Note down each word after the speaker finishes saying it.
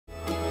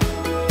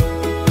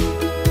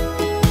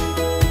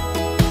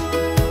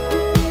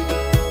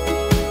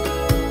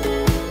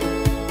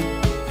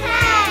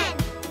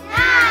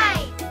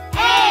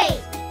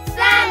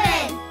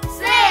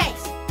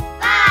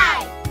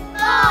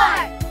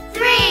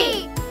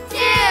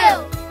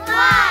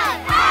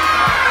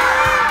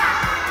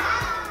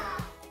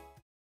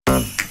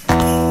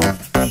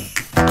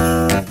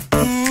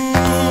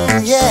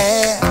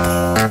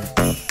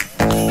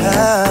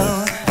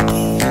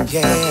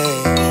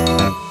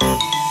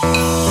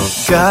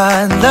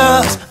God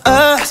loves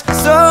us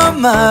so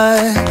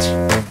much,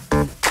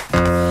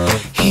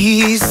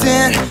 He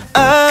sent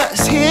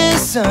us His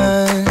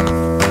Son.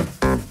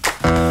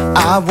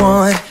 I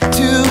want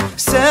to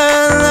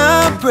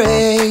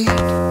celebrate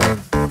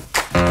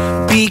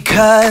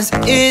because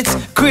it's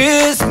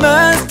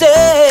Christmas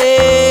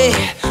Day.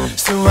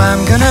 So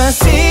I'm gonna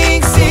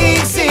sing,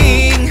 sing,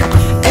 sing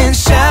and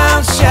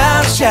shout,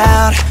 shout,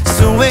 shout.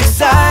 So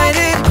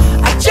excited,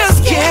 I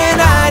just can't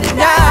hide it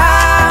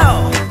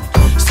now.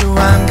 So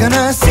I'm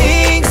gonna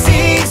sing,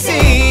 sing,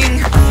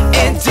 sing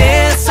and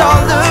dance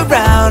all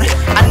around.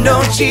 I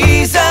know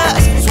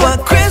Jesus is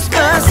what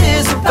Christmas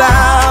is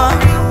about.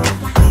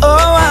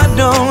 Oh, I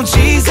know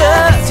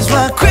Jesus is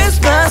what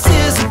Christmas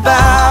is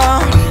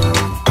about.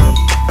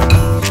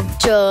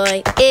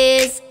 Joy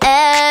is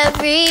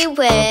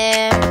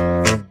everywhere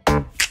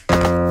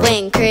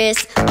when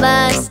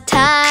Christmas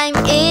time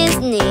is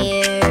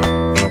near.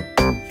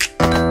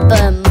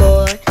 But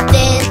more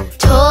than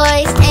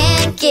toys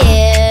and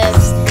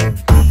gifts,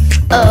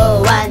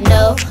 oh, I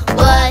know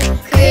what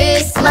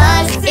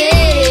Christmas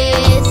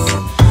is.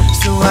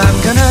 So I'm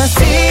gonna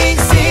sing,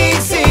 sing,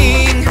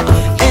 sing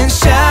and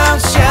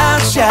shout,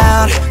 shout,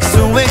 shout.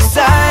 So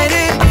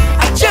excited,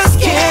 I just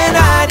can't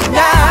hide it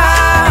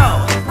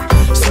now.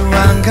 So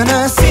I'm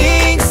gonna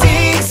sing,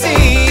 sing,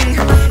 sing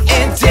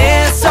and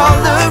dance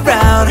all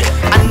around.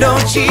 I know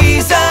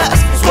Jesus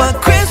is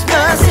what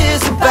Christmas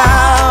is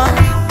about.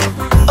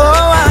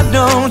 Oh, I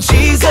know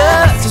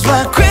Jesus is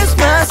what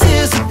Christmas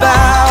is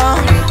about.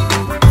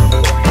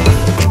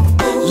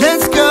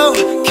 Let's go,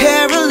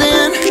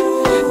 Carolyn.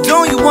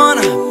 Don't you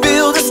wanna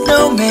build a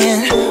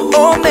snowman?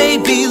 Or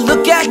maybe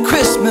look at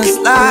Christmas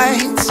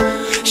lights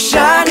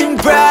shining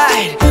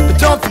bright. But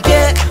don't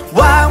forget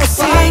why we're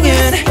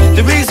singing.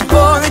 The reason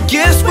for the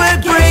gifts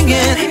we're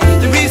bringing,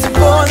 the reason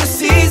for the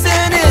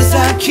season is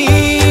our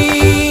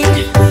King.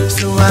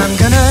 So I'm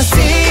gonna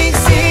sing,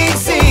 sing,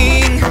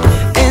 sing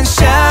and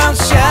shout,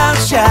 shout,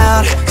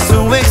 shout.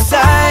 So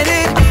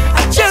excited,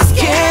 I just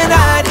can't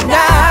hide it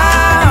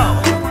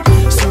now.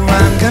 So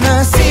I'm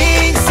gonna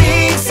sing,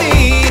 sing,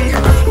 sing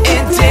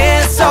and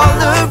dance all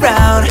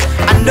around.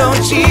 I know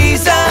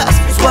Jesus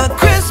is what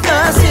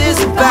Christmas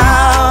is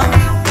about.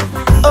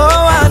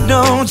 Oh, I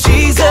know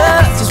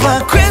Jesus is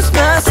what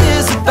Christmas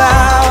is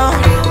about.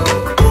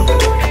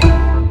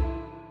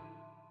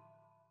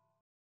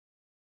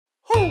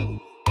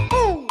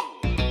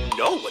 You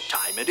know what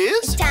time it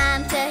is? It's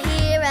time to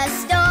hear a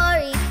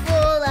story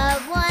full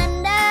of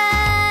wonder.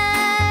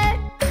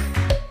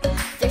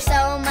 There's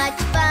so much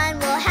fun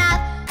we'll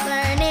have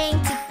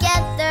learning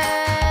together.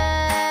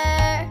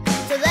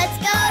 So let's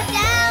go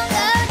down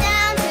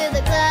to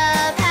the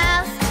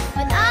clubhouse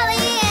with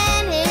Ollie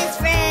and his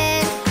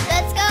friends.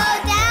 Let's go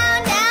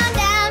down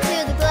to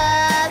the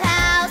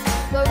clubhouse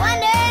where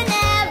wonder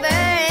never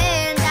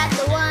ends at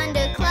the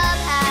Wonder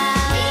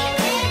Clubhouse.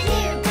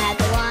 At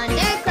the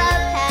Wonder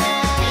Clubhouse.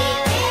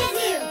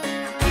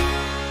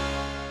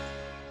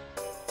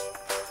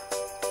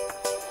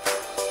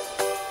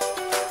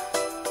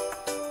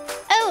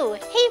 Oh,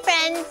 hey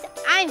friends,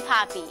 I'm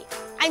Poppy.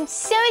 I'm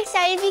so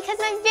excited because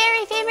my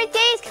very favorite day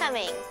is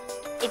coming.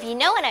 If you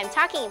know what I'm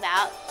talking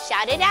about,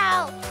 shout it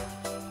out.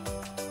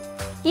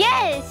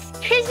 Yes,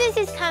 Christmas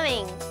is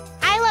coming.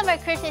 I love our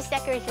Christmas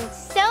decorations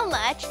so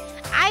much,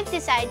 I've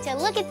decided to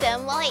look at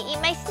them while I eat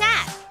my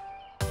snack.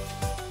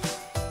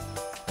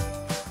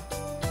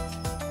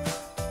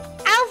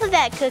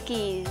 Alphabet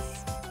cookies.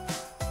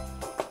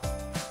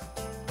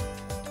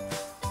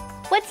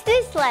 What's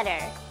this letter?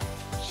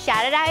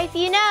 Shout it out if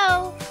you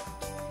know.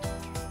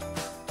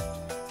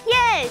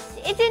 Yes,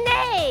 it's an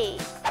A.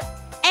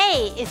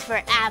 A is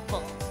for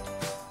apple.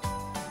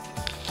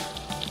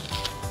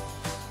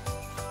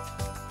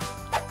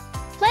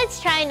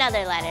 Let's try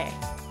another letter.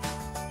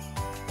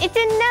 It's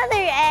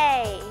another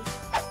A.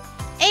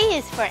 A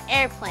is for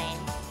airplane.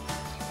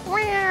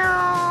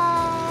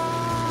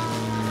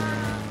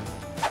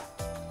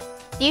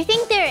 Do you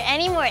think there are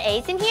any more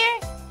A's in here?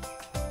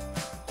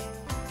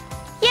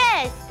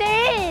 Yes,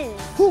 there is.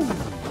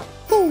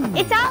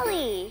 It's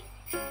Ollie.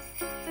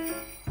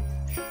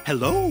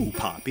 Hello,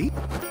 Poppy.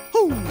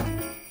 Hoo,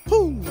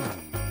 hoo.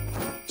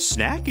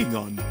 Snacking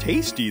on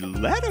tasty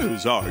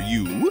letters, are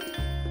you?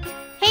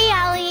 Hey,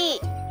 Ollie.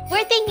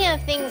 We're thinking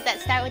of things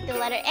that start with the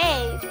letter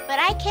A, but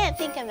I can't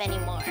think of any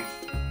more.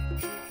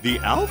 The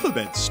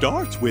alphabet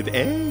starts with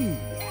A.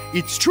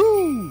 It's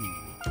true.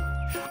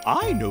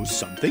 I know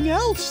something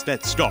else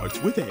that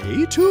starts with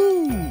A,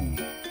 too.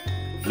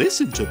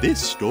 Listen to this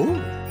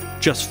story.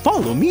 Just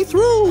follow me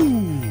through.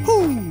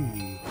 Hoo,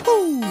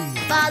 hoo.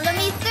 Follow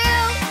me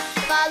through,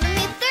 follow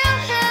me through,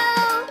 who?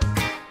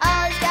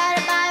 Ollie's got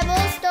a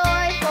Bible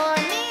story for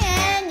me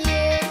and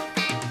you.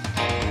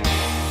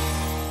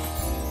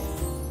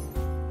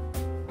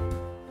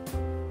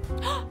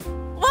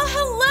 Well,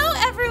 hello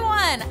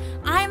everyone!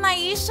 I'm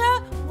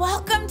Aisha.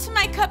 Welcome to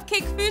my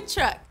cupcake food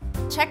truck.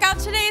 Check out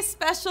today's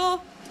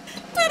special.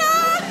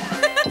 Ta-da!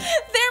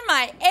 They're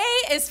my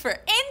A is for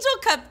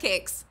angel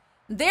cupcakes.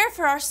 They're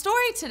for our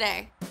story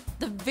today.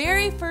 The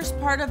very first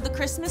part of the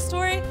Christmas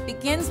story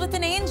begins with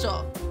an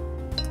angel.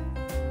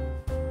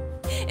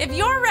 If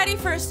you're ready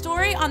for a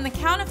story, on the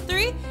count of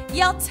 3,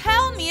 yell,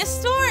 "Tell me a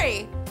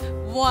story."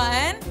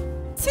 1,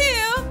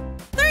 2,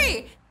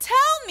 3. Tell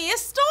me a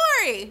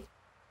story.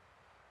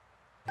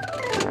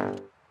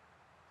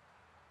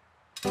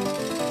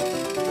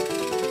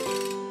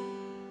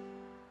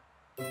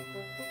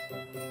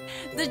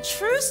 The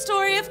true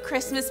story of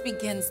Christmas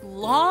begins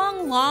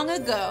long, long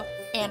ago,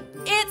 and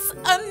it's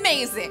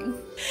amazing.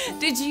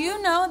 Did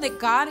you know that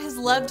God has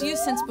loved you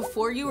since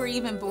before you were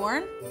even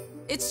born?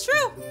 It's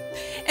true.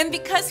 And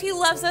because He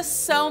loves us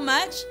so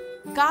much,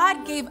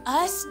 God gave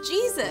us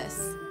Jesus.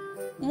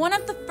 One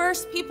of the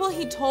first people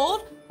He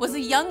told was a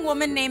young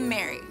woman named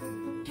Mary.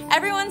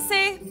 Everyone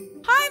say,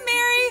 "Hi,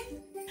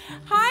 Mary."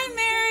 Hi,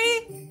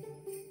 Mary.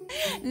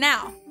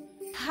 Now,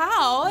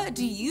 how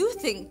do you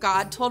think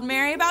God told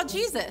Mary about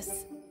Jesus?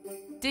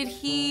 Did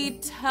He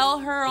tell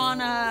her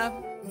on a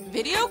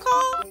video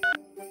call?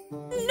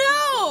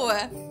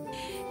 No.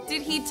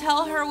 Did He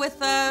tell her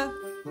with a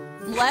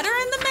letter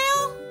in the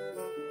mail?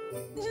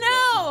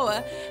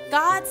 No.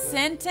 God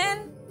sent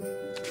an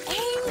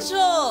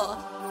angel.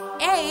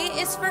 A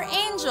is for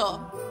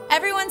angel.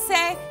 Everyone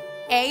say,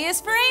 A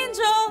is for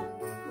angel.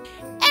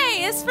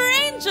 A is for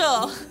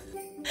angel.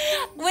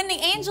 When the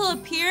angel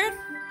appeared,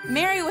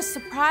 Mary was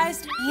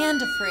surprised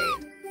and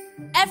afraid.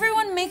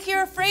 Everyone make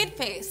your afraid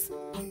face.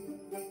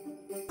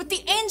 But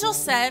the angel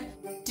said,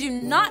 "Do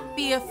not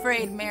be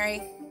afraid,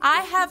 Mary.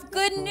 I have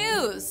good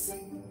news."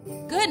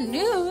 Good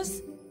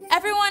news?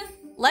 Everyone,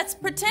 let's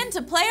pretend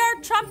to play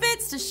our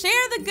trumpets to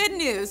share the good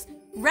news.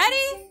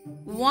 Ready?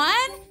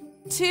 1,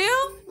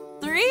 2,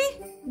 3,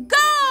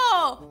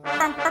 go!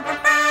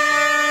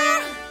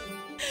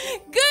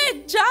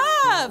 Good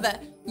job!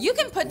 You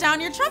can put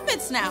down your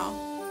trumpets now.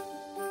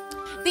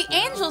 The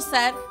angel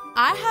said,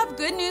 "I have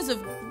good news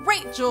of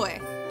great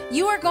joy.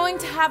 You are going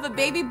to have a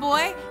baby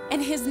boy,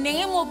 and his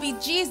name will be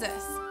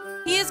Jesus.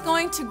 He is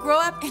going to grow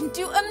up and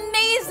do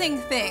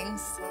amazing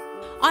things."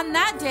 On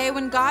that day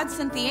when God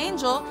sent the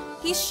angel,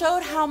 He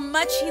showed how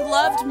much He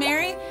loved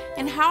Mary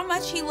and how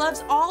much He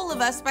loves all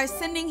of us by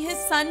sending His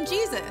Son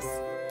Jesus.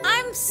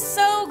 I'm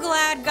so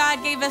glad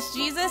God gave us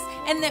Jesus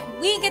and that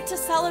we get to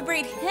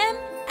celebrate Him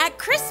at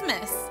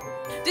Christmas.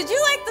 Did you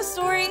like the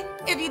story?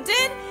 If you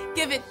did,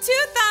 give it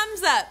 2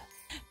 thumbs up.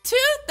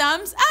 2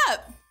 thumbs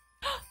up.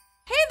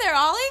 Hey there,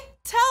 Ollie.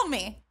 Tell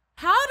me,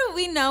 how do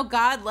we know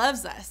God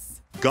loves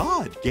us?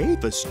 God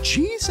gave us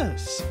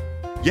Jesus.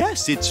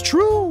 Yes, it's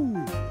true.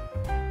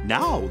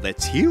 Now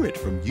let's hear it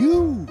from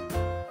you.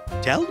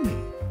 Tell me,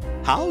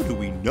 how do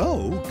we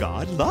know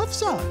God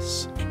loves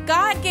us?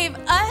 God gave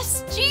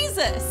us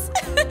Jesus.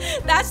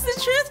 That's the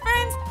truth,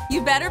 friends.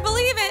 You better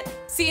believe it.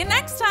 See you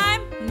next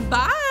time.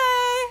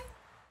 Bye.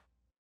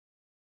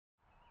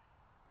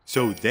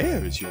 So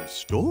there's your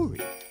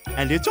story,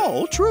 and it's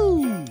all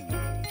true.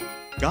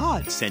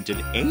 God sent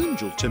an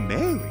angel to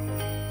Mary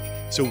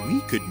so we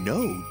could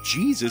know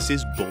Jesus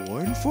is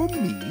born for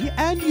me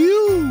and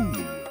you.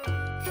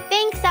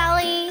 Thanks,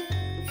 Ollie.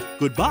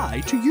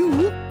 Goodbye to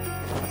you.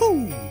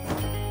 Hoo,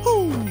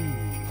 hoo.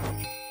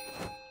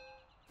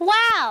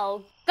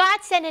 Wow!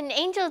 God sent an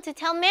angel to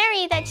tell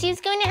Mary that she's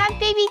going to have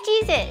baby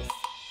Jesus.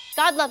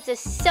 God loves us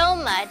so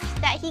much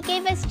that He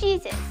gave us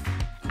Jesus.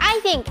 I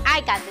think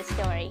I got the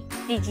story.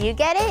 Did you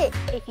get it?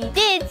 If you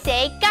did,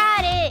 say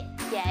got it.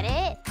 Get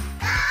it?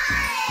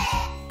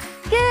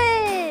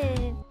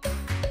 Good!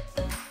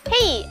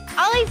 Hey,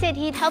 Ollie said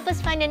he'd help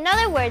us find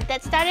another word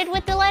that started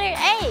with the letter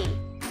A.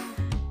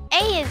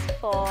 A is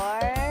for...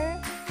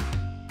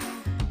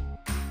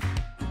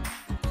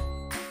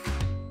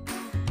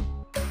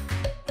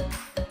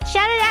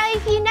 Shout it out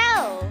if you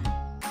know.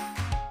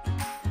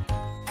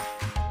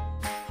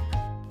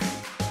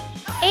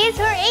 A is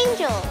for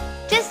angel,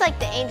 just like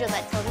the angel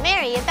that told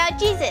Mary about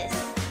Jesus.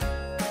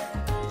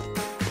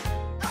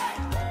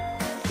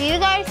 See you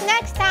guys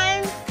next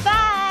time.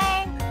 Bye!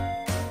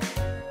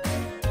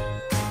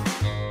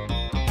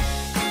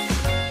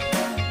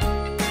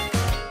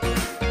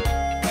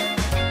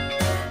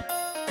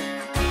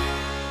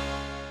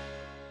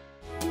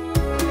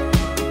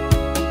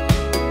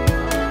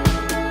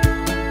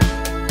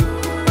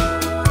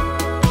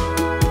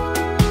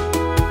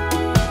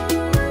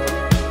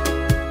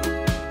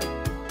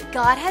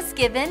 God has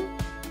given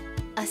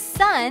a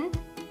son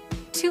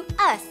to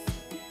us.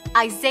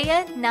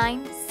 Isaiah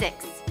 9:6.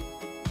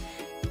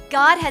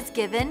 God has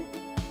given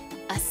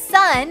a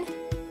son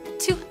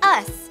to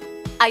us.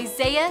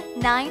 Isaiah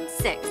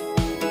 9:6.